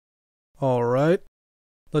Alright,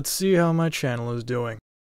 let's see how my channel is doing.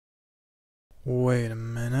 Wait a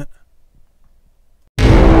minute.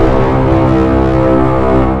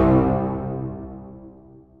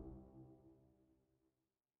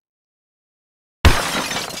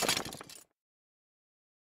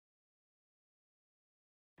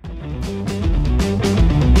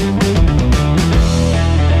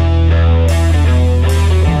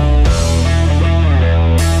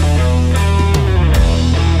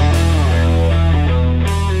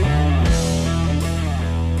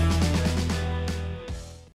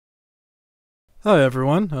 Hi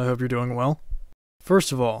everyone, I hope you're doing well.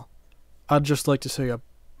 First of all, I'd just like to say a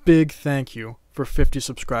big thank you for 50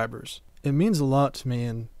 subscribers. It means a lot to me,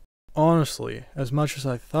 and honestly, as much as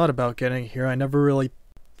I thought about getting here, I never really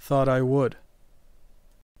thought I would.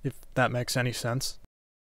 If that makes any sense.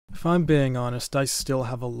 If I'm being honest, I still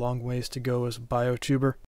have a long ways to go as a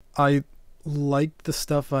biotuber. I like the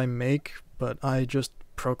stuff I make, but I just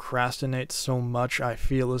procrastinate so much I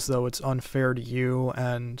feel as though it's unfair to you,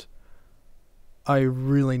 and I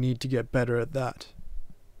really need to get better at that.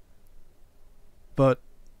 But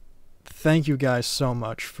thank you guys so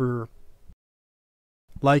much for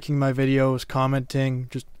liking my videos, commenting,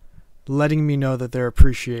 just letting me know that they're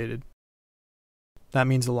appreciated. That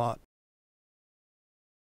means a lot.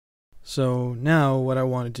 So now what I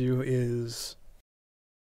want to do is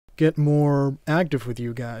get more active with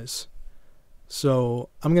you guys. So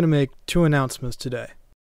I'm going to make 2 announcements today.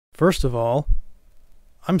 First of all,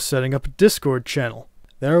 I'm setting up a Discord channel.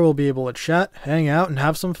 There we'll be able to chat, hang out, and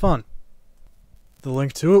have some fun. The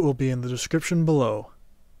link to it will be in the description below.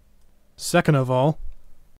 Second of all,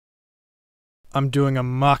 I'm doing a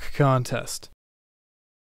mock contest.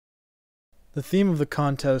 The theme of the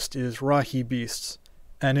contest is Rocky Beasts,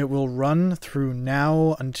 and it will run through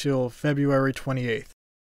now until February 28th.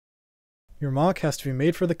 Your mock has to be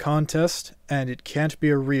made for the contest, and it can't be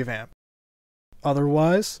a revamp.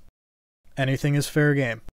 Otherwise, anything is fair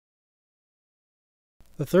game.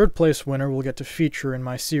 The 3rd place winner will get to feature in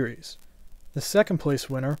my series. The 2nd place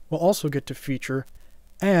winner will also get to feature,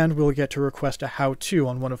 and will get to request a how-to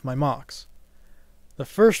on one of my mocks. The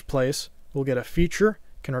 1st place will get a feature,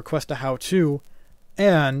 can request a how-to,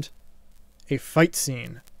 and a fight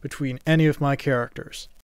scene between any of my characters.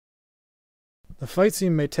 The fight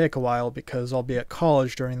scene may take a while because I'll be at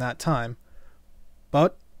college during that time,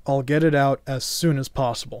 but I'll get it out as soon as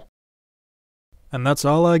possible. And that's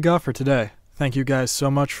all I got for today. Thank you guys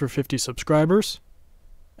so much for 50 subscribers,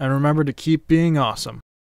 and remember to keep being awesome.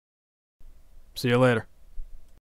 See you later.